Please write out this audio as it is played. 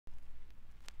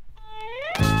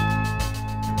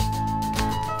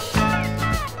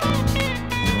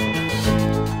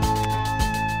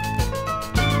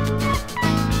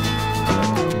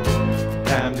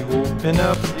Open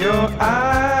up your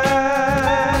eyes,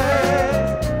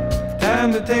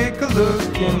 time to take a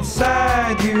look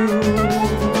inside you.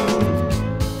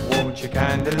 Won't you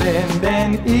kindly lend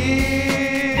an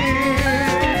ear?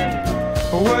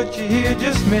 What you hear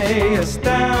just may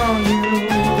astound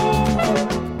you.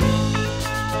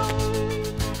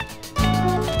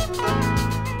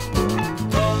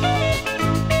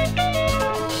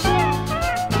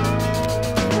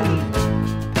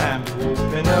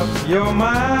 Your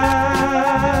mind,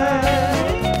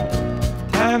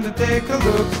 time to take a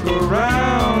look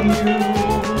around you.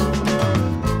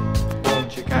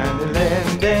 Won't you kindly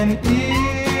lend an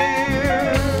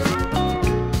ear?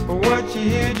 What you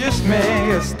hear just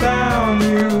may astound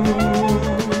you.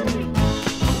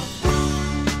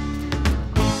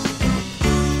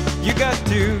 You got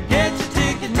to get your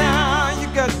ticket now. You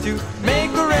got to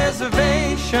make a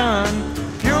reservation.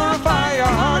 Purify your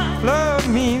heart. Love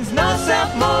means no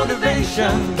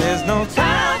self-motivation. There's no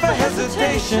time for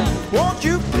hesitation. Won't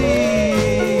you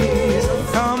please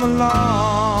come along?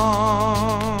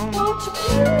 Won't you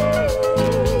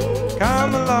please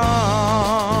come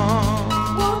along?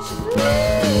 Won't you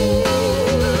please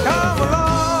come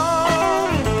along?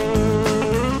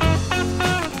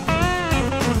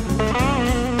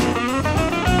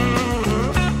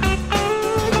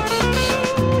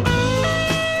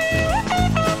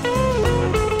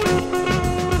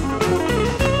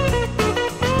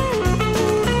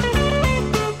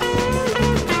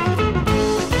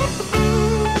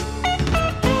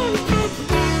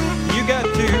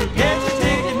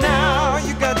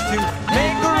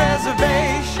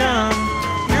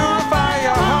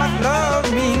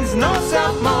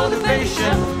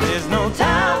 There's no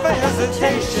time for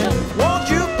hesitation. Won't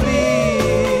you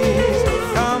please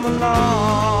come along?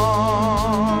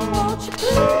 Won't you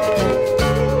please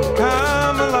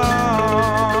come along?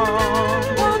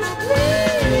 Won't you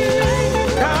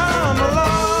please come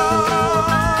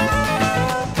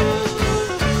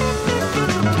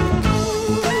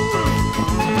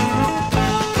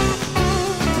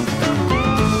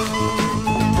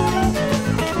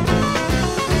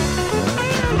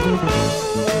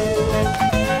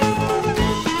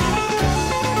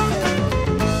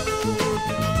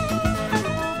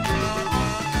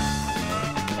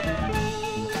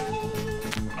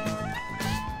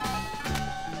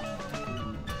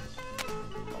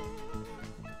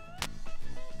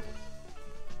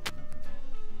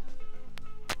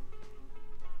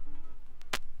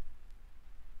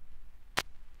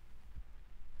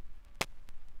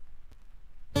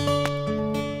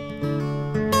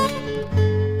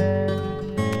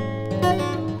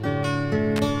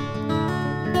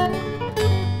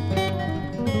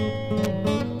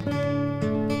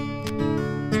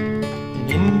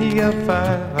India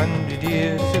 500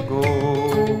 years ago,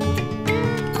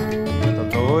 the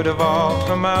Lord of all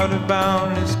from out of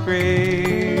boundless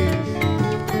grace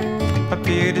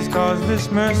appeared His causeless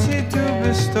mercy to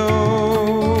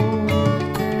bestow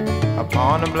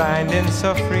upon a blind and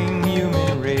suffering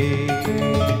human race.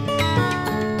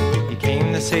 He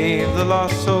came to save the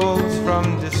lost souls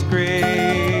from disgrace,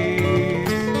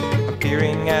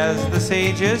 appearing as the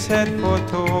sages had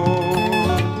foretold,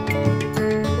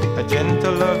 a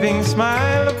gentle loving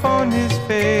smile upon His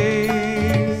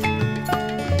face,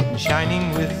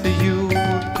 shining with the hue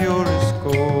of purest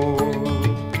gold.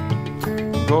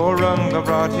 Gauranga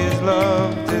brought His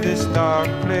love to this dark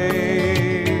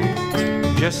place.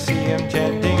 Just see Him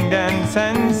chanting, dance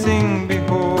and sing,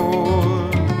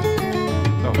 behold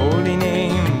the holy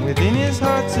name within His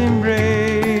heart's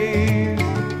embrace,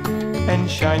 and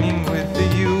shining with the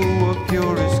hue of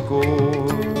purest gold.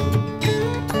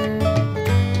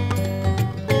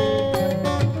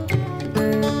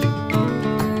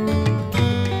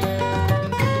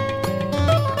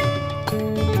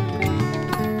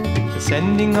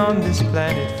 Descending on this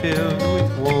planet filled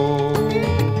with woe,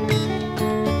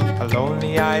 a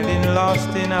lonely island lost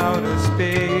in outer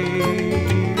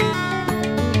space,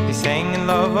 He sang and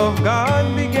love of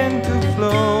God began to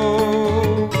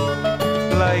flow,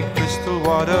 like crystal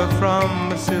water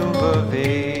from a silver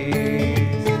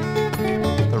vase.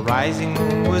 The rising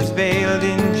moon was veiled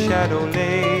in shadow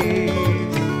lace,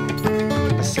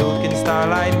 a silken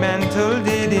starlight mantle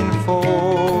did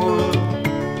enfold.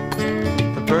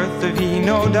 The birth of He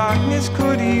no darkness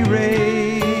could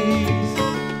erase,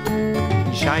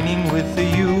 shining with the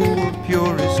hue of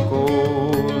purest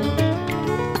gold.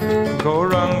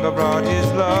 Gauranga brought His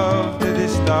love to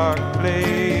this dark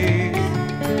place.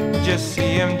 Just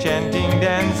see Him chanting,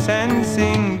 dance and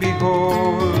sing,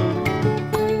 behold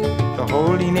the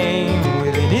holy name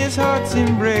within His heart's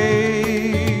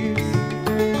embrace,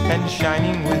 and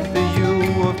shining with the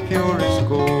hue of purest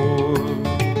gold.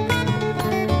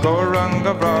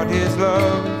 Gorunga brought his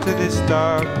love to this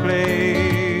dark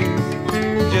place.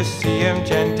 Just see him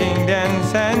chanting,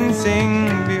 dance and sing.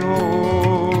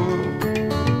 Behold,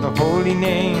 the holy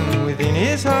name within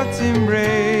his heart's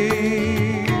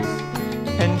embrace,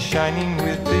 and shining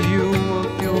with the hue of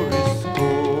purest gold.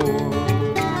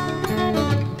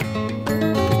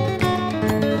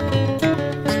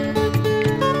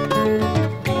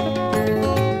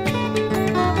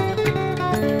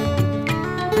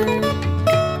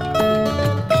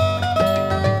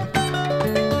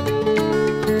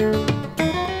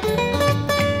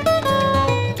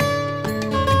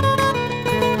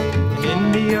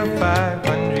 In India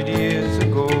 500 years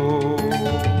ago,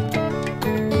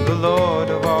 the Lord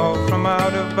of all from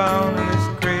out of boundless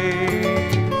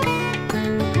grace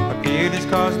appeared his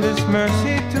causeless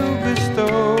mercy to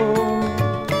bestow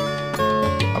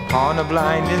upon a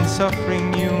blind and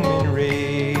suffering human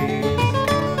race.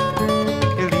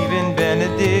 He'll even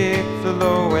benedict the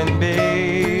low and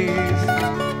base.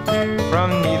 From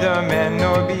neither man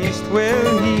nor beast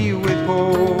will he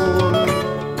withhold.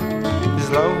 His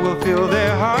love will fill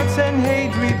their hearts and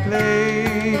hate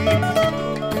replace,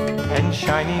 and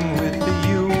shining with the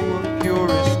hue of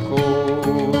purest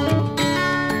gold.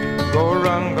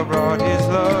 Gorunga brought his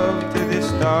love to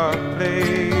this dark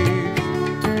place.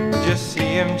 Just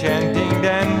see him chanting,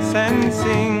 dance and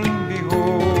sing.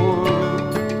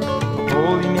 Behold, the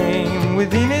holy name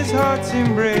within his heart's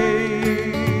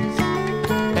embrace,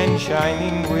 and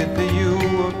shining with the hue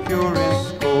of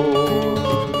purest gold.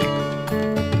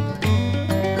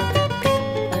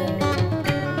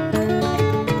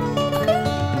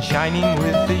 And shining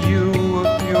with the hue of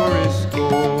purest gold.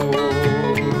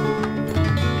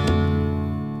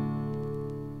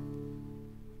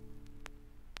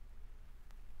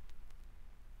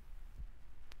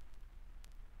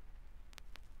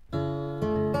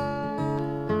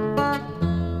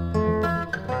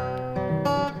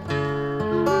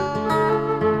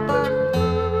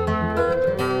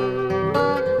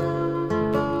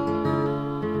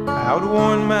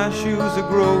 Outworn, my shoes are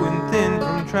growing thin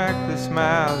from trackless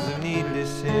miles of needless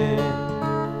sin.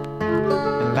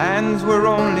 In lands where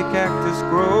only cactus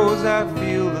grows, I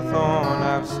feel the thorn,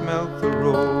 I've smelt the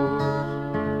rose.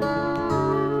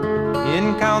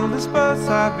 In countless births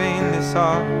I vainly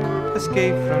sought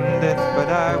escape from death, but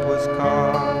I was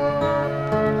caught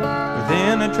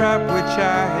within a trap which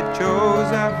I had chose.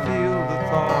 I feel the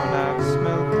thorn, I've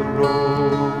smelt the rose.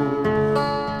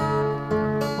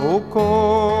 Oh,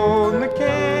 cold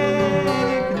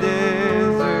mechanic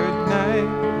desert night,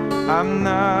 I'm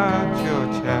not your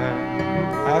child,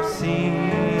 I've seen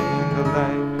the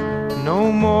light.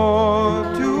 No more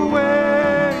to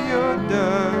wear your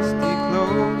dusty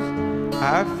clothes.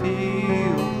 I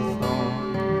feel the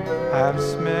thorn, I've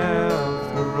smelled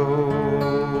the rose.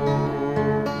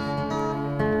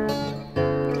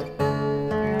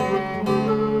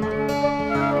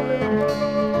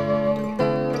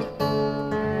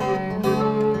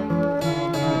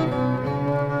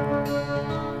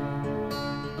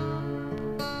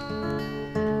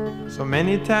 So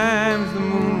many times the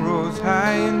moon rose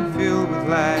high and filled with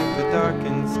light the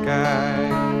darkened sky.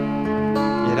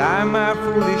 Yet I my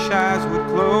foolish eyes would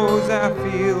close. I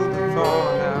feel the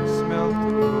thorn, I've smelt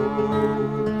the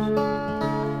rose.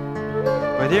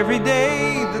 But every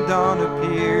day the dawn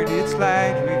appeared, its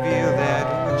light revealed that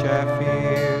which I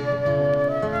feared.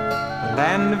 The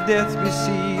land of death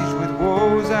besieged with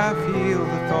woes, I feel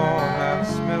the thorn, I've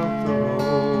smelt the rose.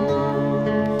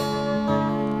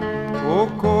 Oh,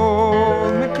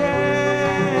 cold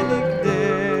mechanic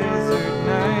desert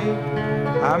night,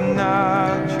 I'm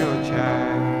not your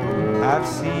child, I've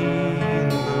seen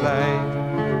the light.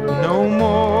 No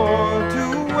more to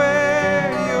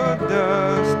wear your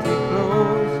dusty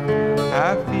clothes.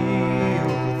 I feel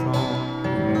the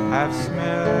thorn, I've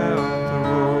smelled the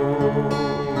rose.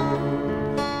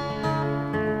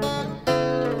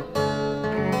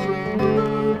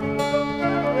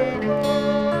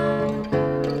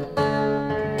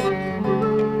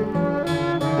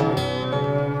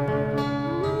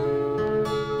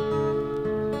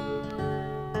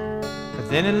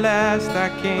 Then at last I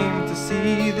came to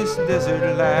see this desert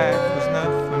life was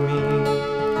not for me,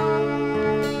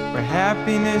 where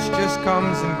happiness just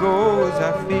comes and goes.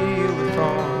 I feel the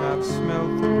thorn, I've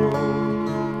smelt the rose.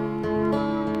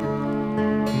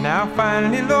 Now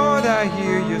finally, Lord, I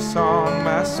hear your song.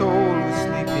 My soul was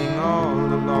sleeping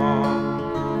all along.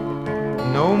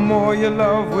 No more your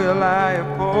love will I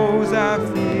oppose. I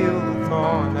feel the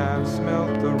thorn, I've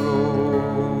smelt the rose.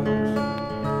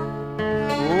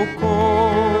 Oh,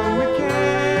 cold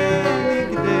mechanic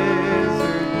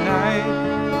desert night,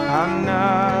 I'm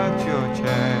not your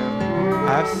child,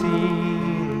 I've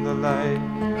seen the light.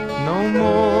 No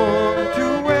more to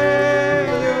wear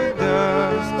your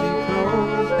dusty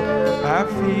clothes. I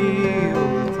feel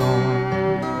the thorn,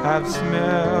 I've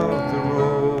smelled the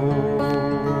rose.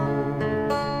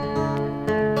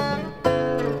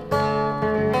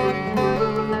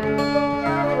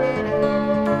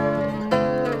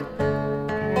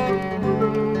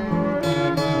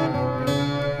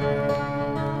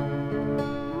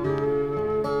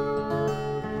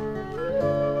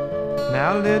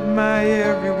 Now let my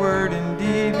every word and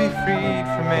deed be freed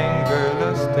from anger,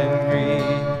 lust, and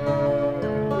greed.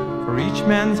 For each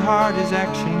man's heart his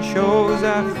action shows.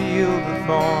 I feel the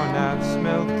thorn, I've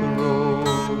smelt the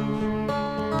rose.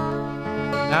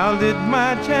 Now let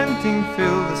my chanting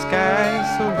fill the sky,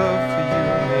 so love for you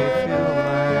may fill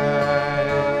my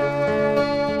eyes.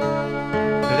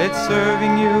 Let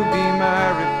serving you be my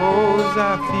repose. I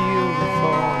feel the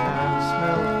thorn, I've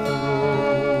smelt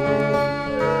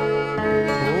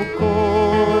the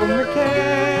cold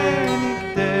mechanic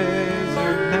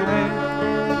desert night.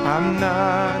 I'm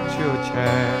not your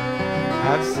child,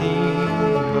 I've seen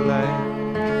the light.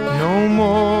 No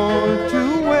more to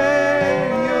wear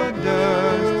your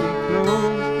dusty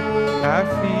clothes. I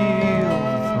feel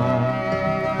the thorn,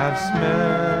 I've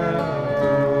smelled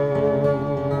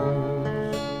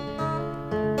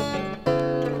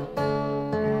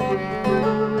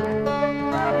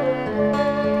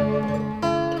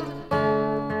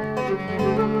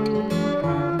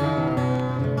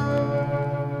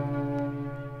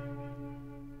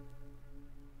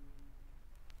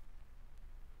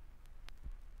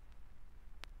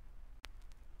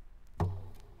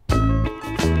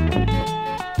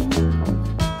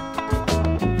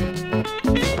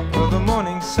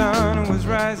the sun was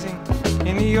rising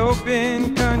in the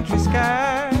open country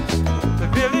sky. The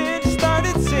village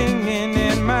started singing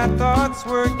and my thoughts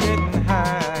were getting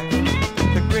high.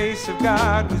 The grace of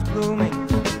God was blooming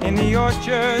in the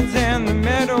orchards and the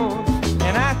meadows,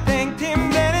 and I thanked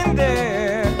him then and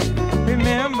there,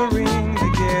 remembering the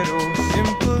ghetto,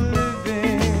 simple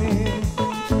living,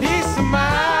 peace of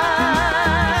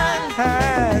mind,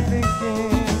 high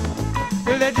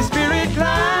thinking. Let your spirit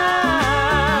climb.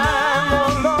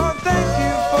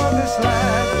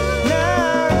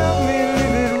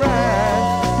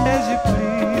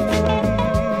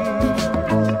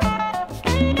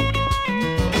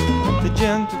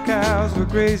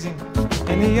 Grazing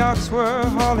and the ox were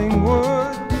hauling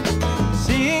wood.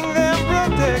 Seeing them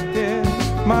protected,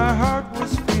 my heart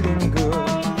was feeling good.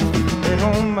 At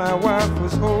home my wife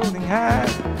was holding high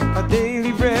a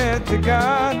daily bread to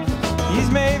God. He's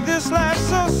made this life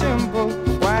so simple,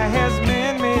 why has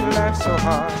man made life so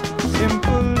hard?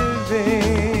 Simple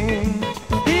living,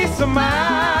 peace of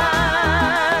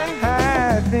mind,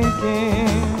 high thinking.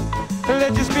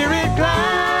 Let your spirit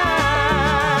climb.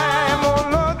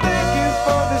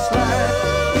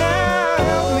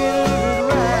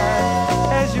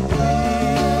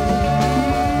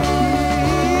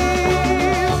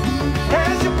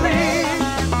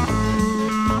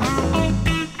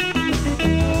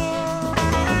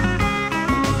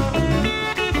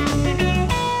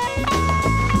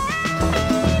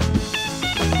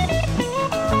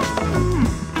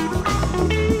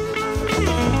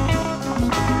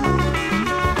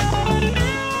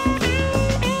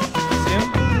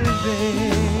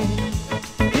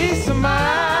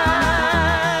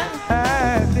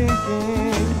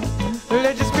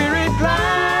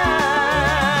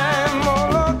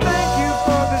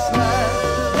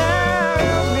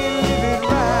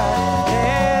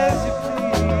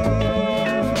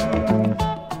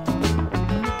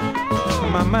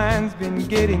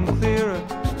 Getting clearer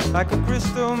like a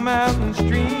crystal mountain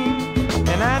stream,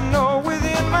 and I know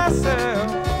within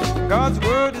myself God's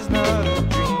word is not a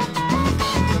dream.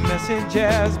 The message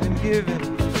has been given,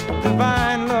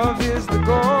 divine love is the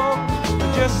goal.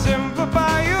 Just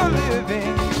simplify your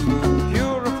living,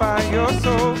 purify your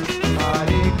soul.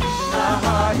 Hare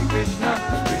Krishna,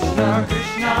 Krishna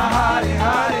Krishna, Hare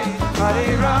Hare,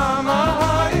 Hare Rama,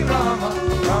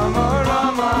 Rama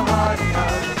Rama, Hare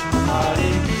Hare.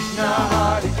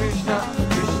 Hare Krishna,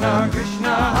 Krishna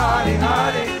Krishna, Hare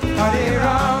Hare, Hare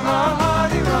Rama,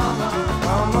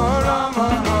 Rama Rama,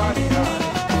 Hare Hare.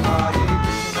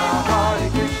 Hare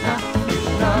Krishna,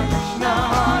 Krishna Krishna,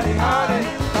 Hare Hare,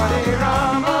 Hare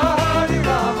Rama,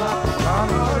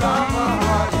 Rama Rama,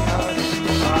 Hare Hare.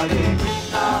 Hare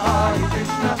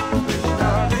Krishna, Krishna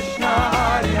Krishna,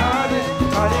 Hare Hare,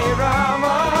 Hare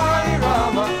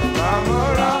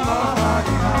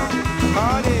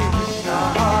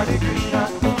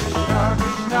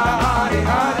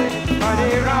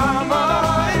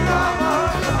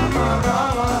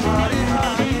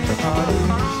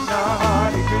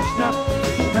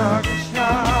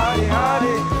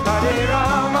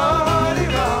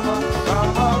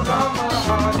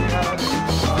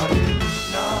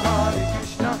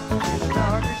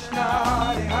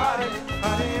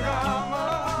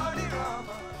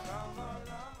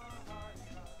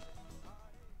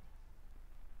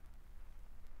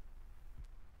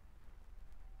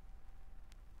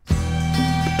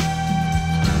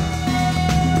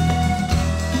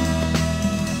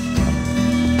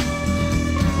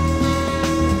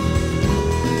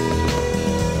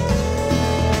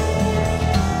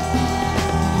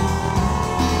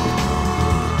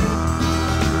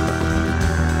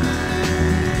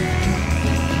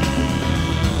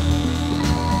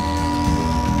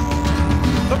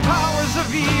powers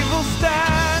of evil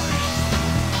stand,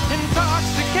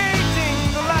 intoxicating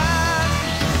the land,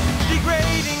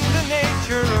 degrading the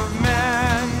nature of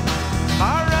man.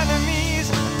 Our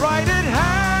enemies right at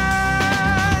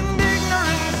hand,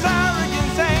 ignorance,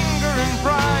 arrogance, anger, and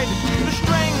pride. The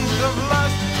strength of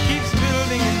lust keeps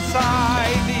building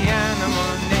inside. The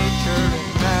animal nature in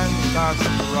man starts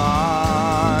to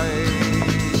rise.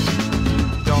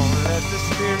 Don't let the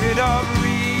spirit of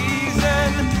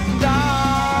reason die.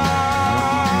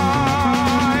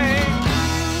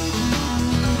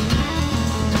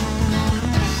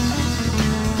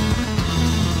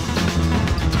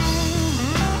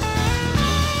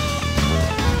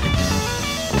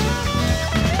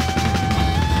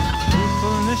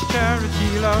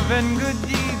 Charity, love, and good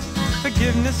deeds,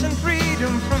 forgiveness and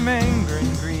freedom from anger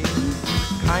and greed,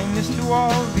 kindness to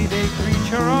all, be they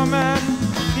creature or man.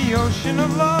 The ocean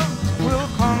of love will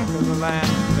conquer the land.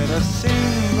 Let us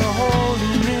sing the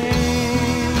holy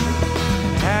name.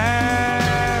 Happiness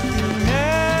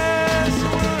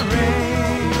will reign.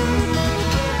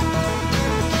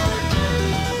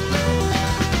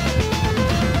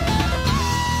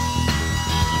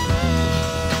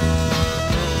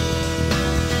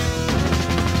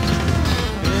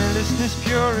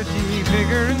 Purity,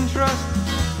 vigor and trust,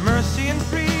 mercy and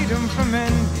freedom from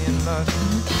envy and lust,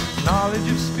 knowledge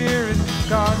of spirit,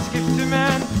 God's gift to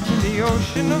man. In the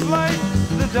ocean of light,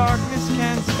 the darkness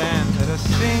can't stand. Let us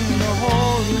sing the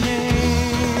holy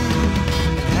name.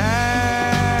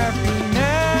 Happiness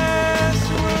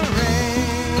will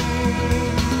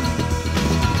reign.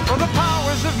 For the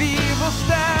powers of evil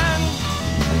stand,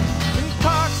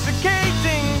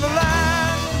 intoxicating the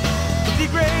land,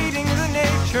 degrading the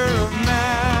nature of man.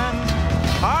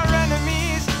 Our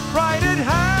enemies right at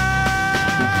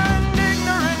hand,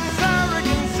 ignorance,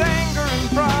 arrogance, anger, and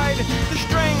pride. The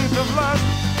strength of lust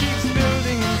keeps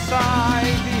building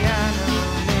inside. The animal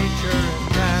nature in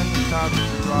man starts to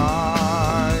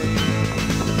rise.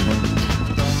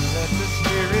 Don't let the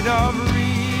spirit of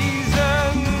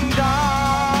reason die.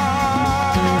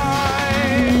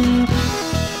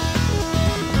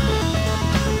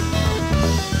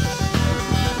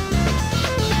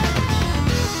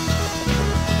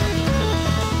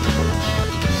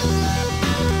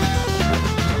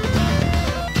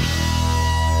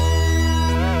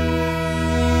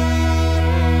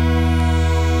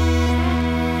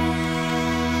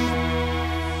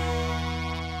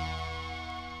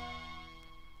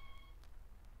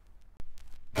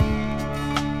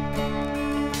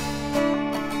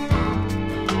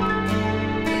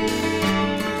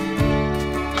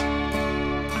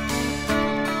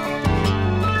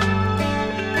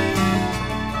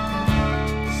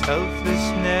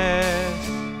 Selflessness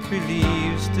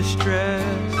relieves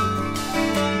distress.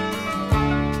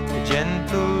 A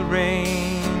gentle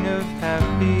rain of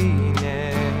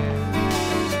happiness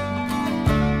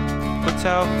puts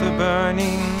out the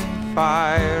burning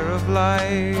fire of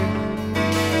life,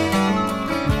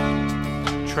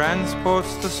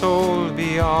 transports the soul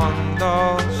beyond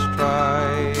all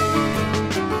strife.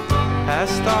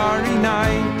 Past starry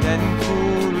night and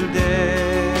cool day,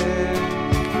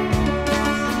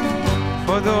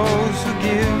 for those who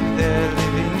give their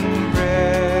living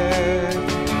breath,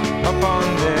 upon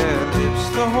their lips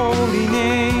the holy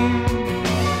name,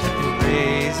 in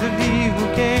praise of He who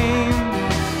came.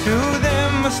 To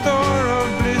them a store of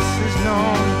bliss is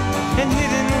known, and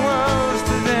hidden worlds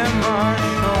to them are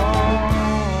shown.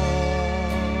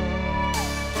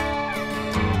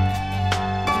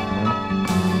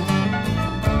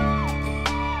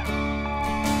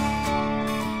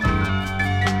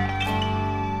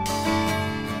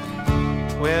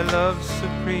 Where love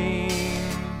supreme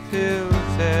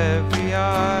fills every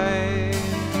eye,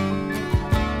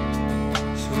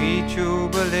 sweet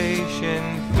jubilation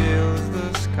fills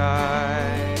the sky,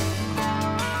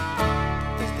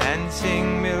 as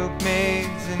dancing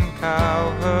milkmaids and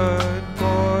cowherd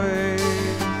boys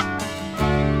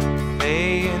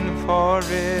play in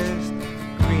forest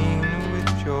green with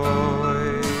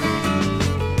joy,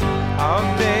 of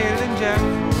vale and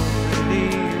jackfruit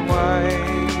lily white,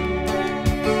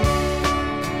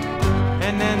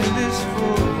 an endless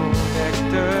full moon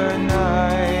nectar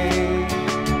night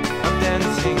of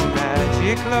dancing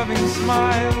magic, loving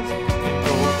smiles, and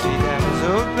rosy dams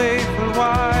of playful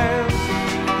wiles.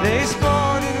 They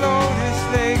sport in lotus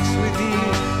lakes with thee,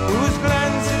 whose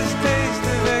glances taste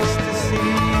of ecstasy.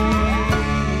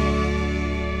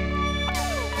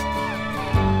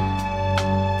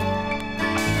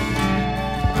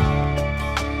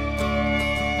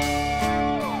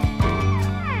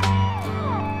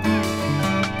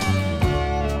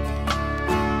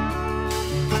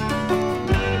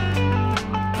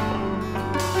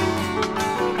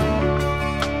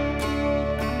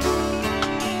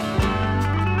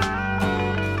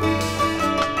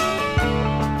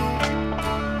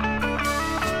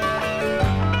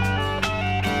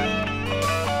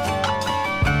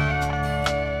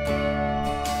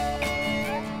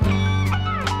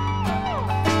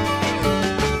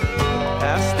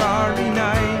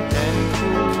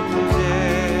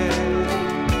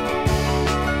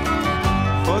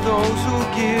 who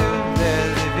give their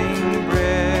living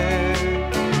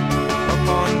bread.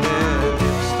 Upon their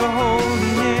lips the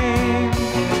holy name,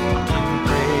 giving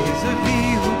praise of He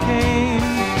who came.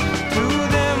 To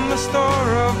them a store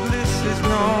of bliss is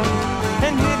known,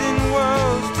 and hidden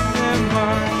worlds to them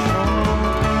are shown.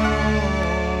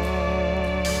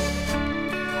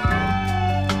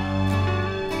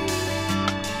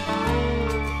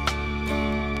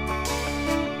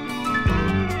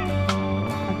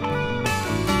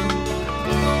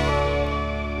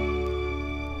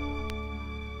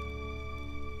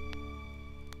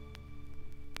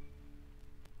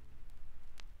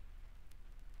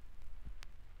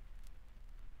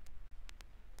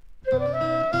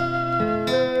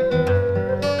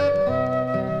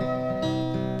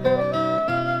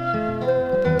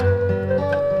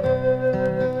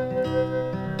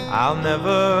 I'll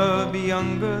never be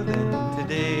younger than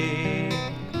today.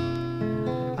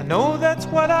 I know that's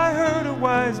what I heard a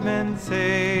wise man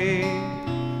say.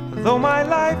 Though my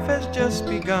life has just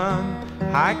begun,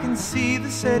 I can see the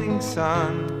setting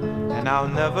sun, and I'll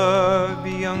never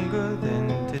be younger than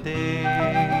today.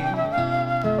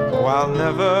 Oh, I'll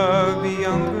never be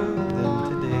younger than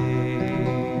today.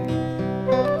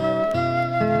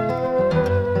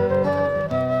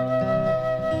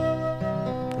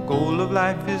 The goal of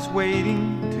life is waiting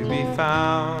to be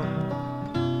found.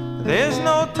 There's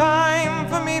no time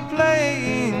for me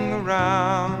playing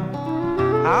around.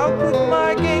 I'll put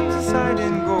my games aside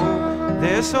and go.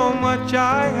 There's so much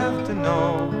I have to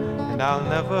know, and I'll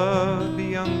never be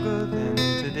younger than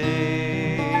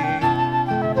today.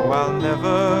 Oh, I'll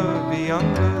never be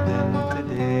younger than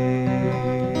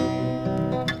today.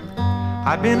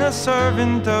 I've been a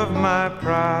servant of my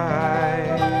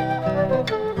pride.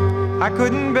 I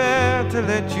couldn't bear to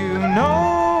let you know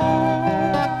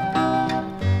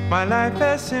my life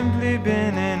has simply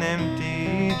been an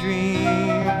empty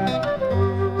dream,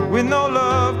 with no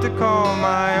love to call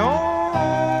my own.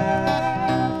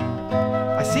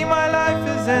 I see my life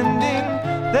is ending.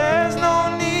 There's no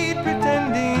need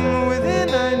pretending. Within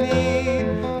I need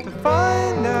to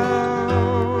find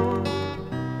out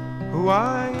who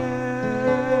I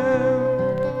am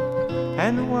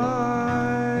and why.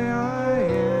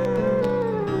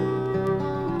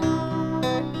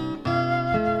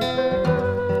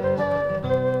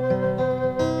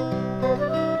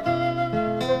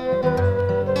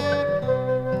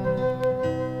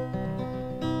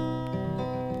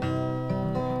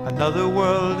 Another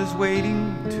world is waiting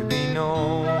to be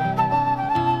known.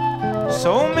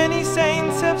 So many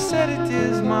saints have said it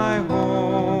is my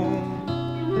home,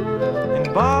 and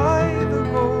by the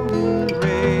golden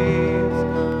rays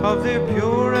of their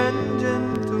pure and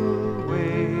gentle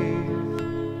ways,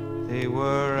 they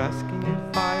were asking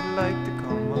if I'd like to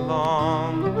come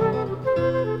along.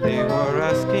 They were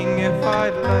asking if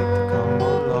I'd like to come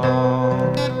along.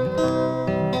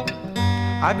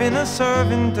 I've been a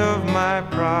servant of my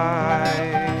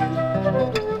pride.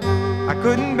 I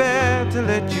couldn't bear to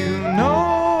let you know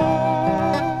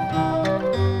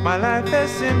my life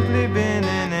has simply been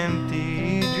an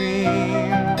empty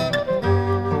dream,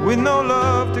 with no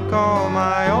love to call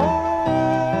my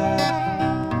own.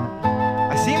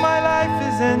 I see my life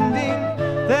is ending.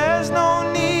 There's no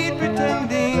need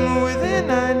pretending. Within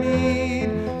I need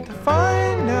to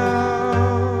find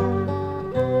out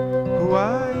who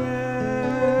I am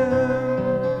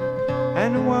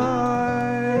and why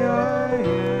I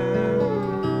am.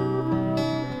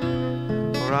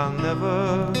 For I'll never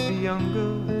be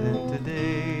younger than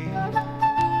today.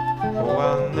 Oh,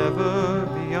 I'll never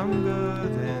be younger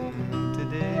than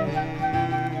today.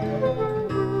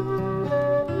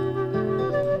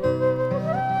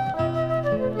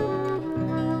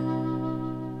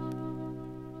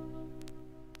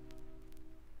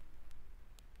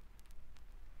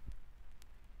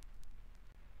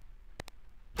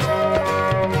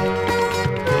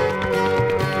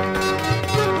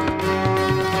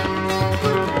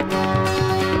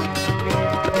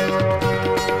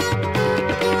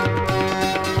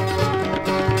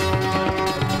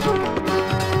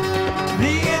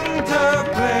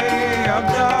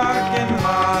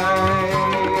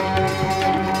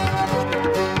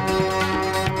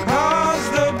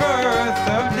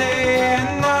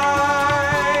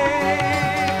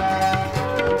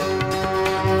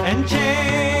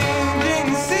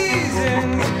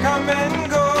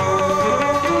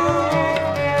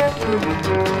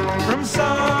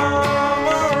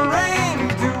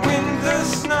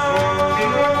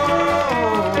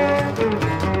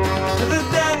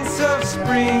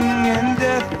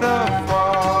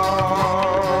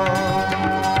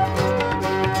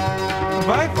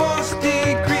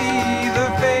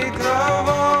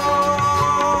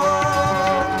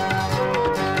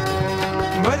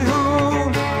 But who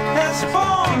has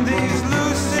formed these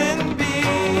lucent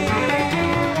beams,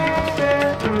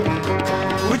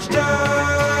 which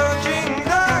touching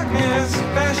darkness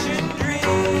fashion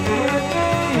dreams?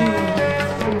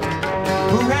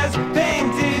 Who has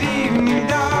painted evening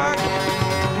dark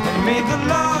and made the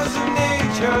laws of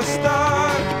nature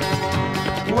start?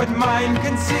 What mind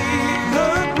conceive the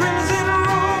crimson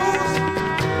rose,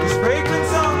 whose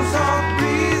fragrance on soft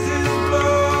breezes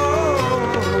blow?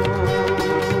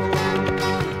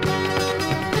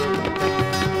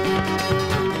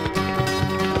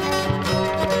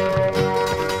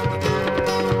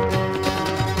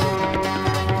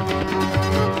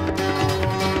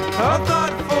 A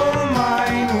thoughtful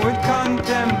mind would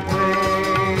contemplate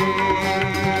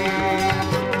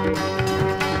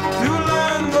to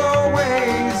learn the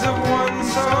ways of one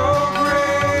so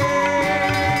great.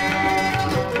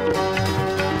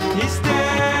 He's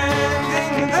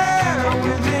standing there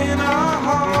within our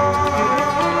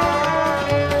heart,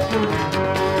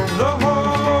 the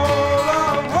whole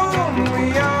of whom we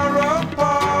are a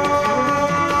part.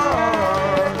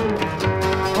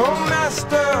 Oh,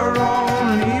 Master,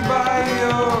 only by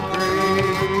your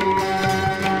grace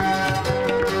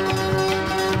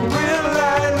will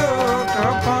I look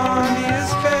upon his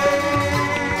face,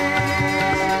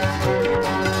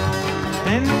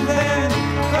 and then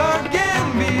again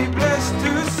be blessed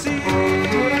to see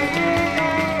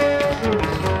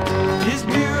his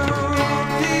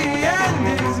beauty and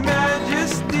his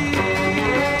majesty.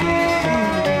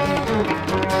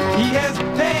 He has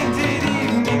painted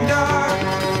evening dark,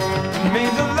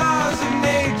 made the laws of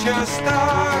nature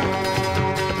start.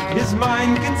 His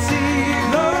mind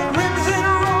conceived the crimson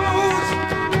rose,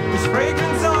 whose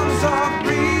fragrance on soft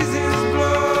breezes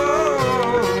blow.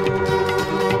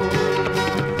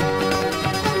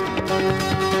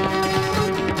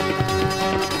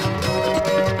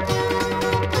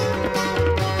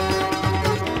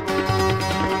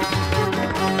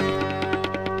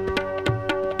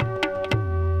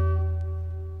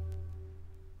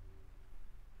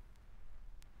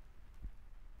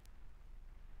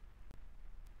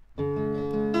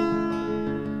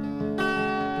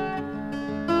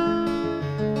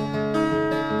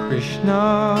 Krishna,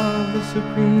 the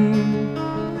Supreme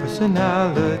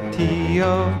Personality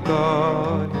of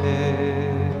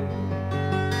Godhead,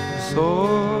 the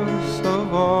source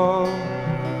of all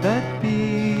that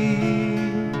be,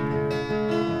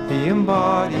 the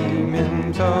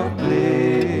embodiment of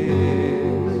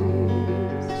bliss,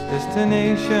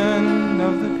 destination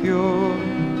of the pure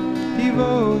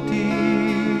devotee.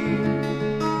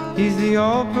 He's the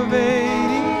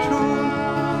all-pervading truth,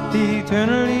 the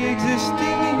eternally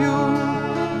existing you,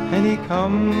 and he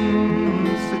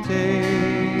comes to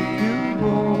take you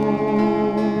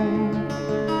home.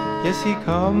 Yes, he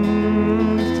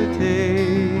comes to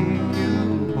take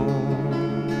you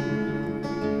home.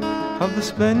 Of the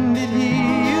splendid he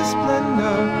is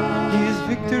splendor, he is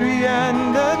victory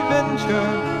and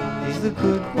adventure. He's the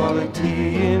good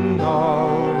quality in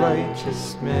all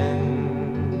righteous men.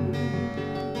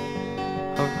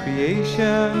 Of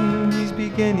creation, he's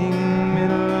beginning,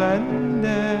 middle, and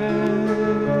end.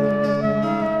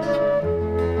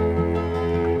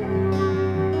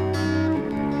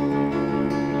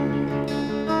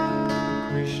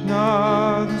 Krishna,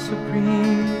 the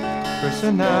Supreme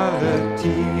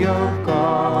Personality of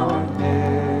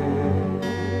Godhead.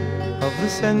 Of the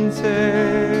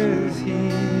senses,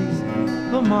 he's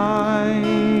the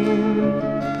mind.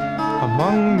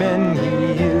 Among men, he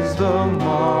is the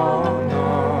monarch.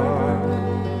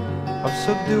 Of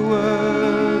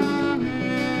subduers,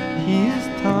 he is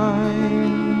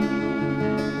time.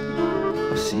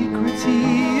 Of secrets,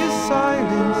 he is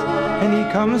silence, and he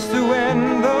comes to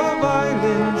end the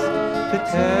violence that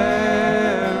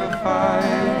terrifies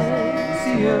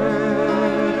the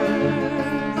earth.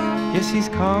 Yes, he's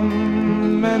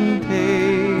come and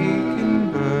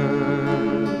taken birth.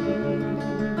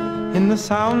 In the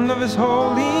sound of his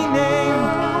holy name,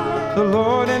 the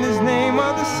Lord and his name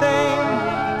are the same.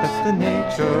 That's the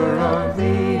nature of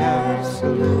the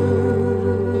Absolute.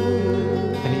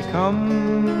 And he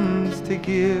comes to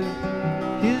give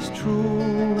his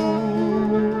truth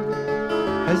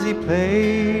as he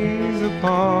plays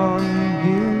upon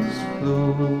his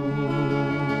flute.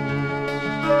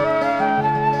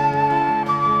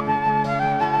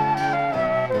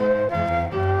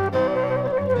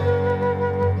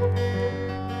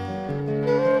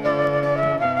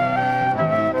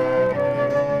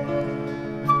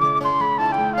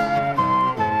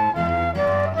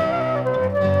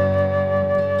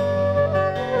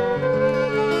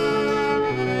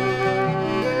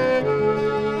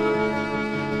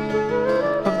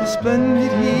 Of the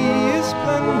splendid he is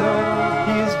splendor,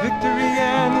 he is victory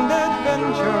and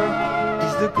adventure.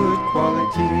 He's the good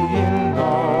quality in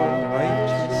all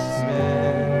righteous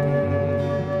men.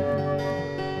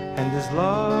 And his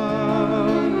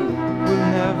love will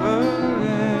never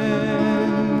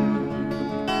end.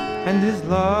 And his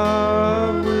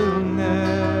love will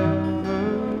never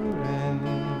end.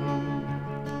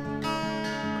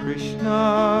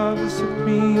 Krishna, the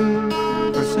supreme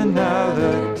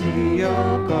personality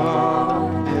of God.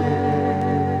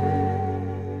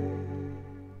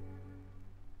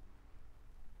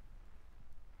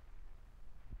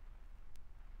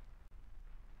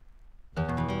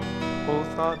 O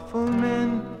thoughtful men,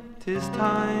 'tis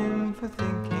time for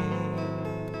thinking.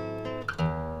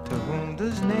 To whom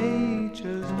does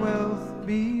nature's wealth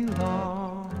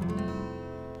belong?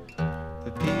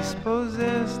 The peace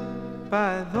possessed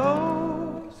by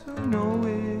those who know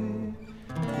it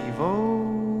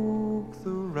evoke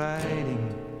the writing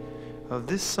of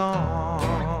this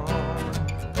song.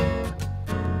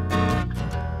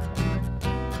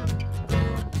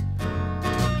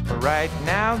 Right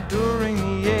now, during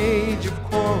the age of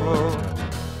quarrel,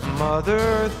 Mother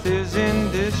Earth is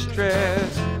in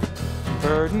distress,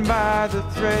 burdened by the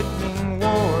threatening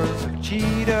wars of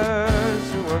cheaters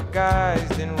who are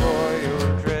guised in royal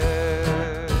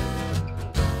dress.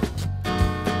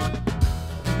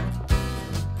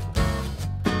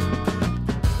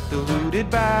 Deluded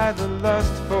by the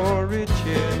lust for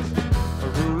riches, the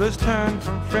rulers turn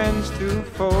from friends to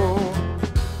foe,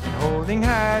 and holding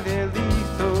high their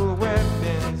lethal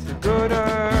weapons, the good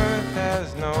earth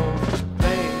has no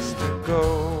place to go.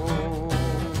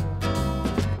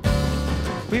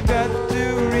 We've got to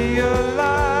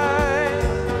realize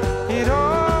it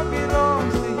all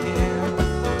belongs to Him.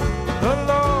 The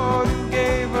Lord who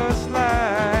gave us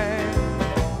life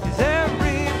is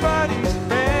everybody's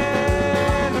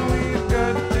friend. We've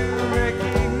got to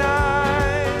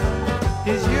recognize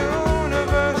His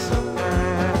universal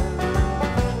plan,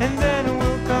 and then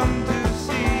we'll come to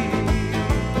see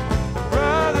the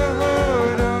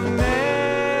brotherhood of man.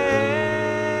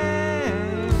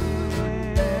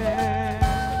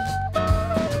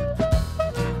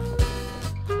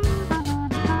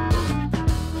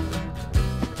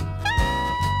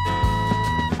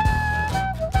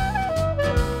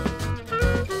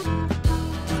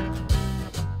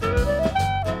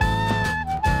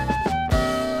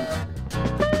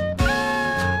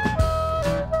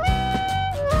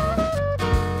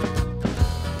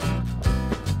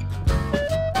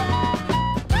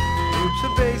 Groups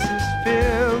of bases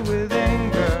filled with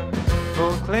anger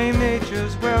proclaim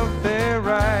nature's welfare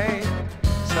right.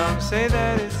 Some say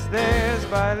that it's theirs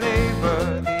by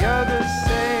labor, the others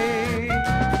say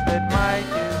that might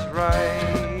is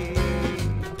right.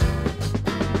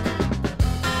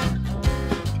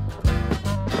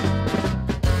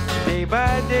 Day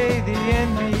by day the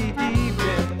envy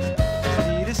deepens,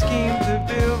 need a scheme to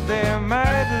build their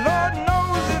might. Lord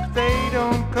knows if they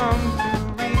don't come to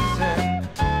reason,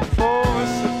 the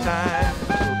force of time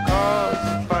will cause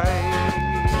a fight.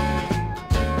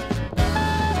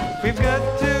 We've got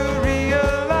to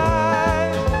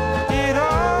realize it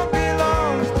all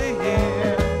belongs to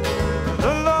Him.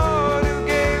 The Lord who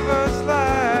gave us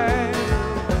life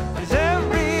is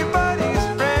everybody's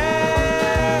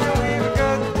friend. We've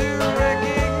got to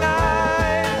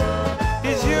recognize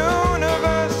His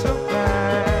universal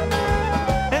plan,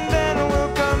 and then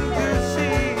we'll come to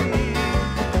see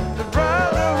the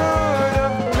brotherhood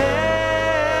of man.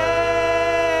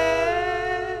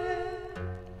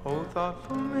 Oh,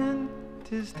 thoughtful men,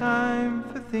 'tis time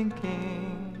for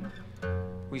thinking.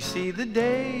 We see the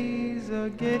days are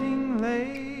getting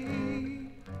late.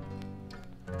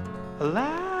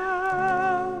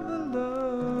 Allow the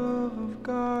love of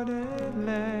God at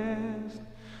last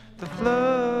to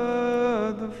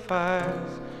flood the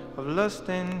fires of lust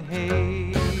and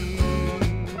hate.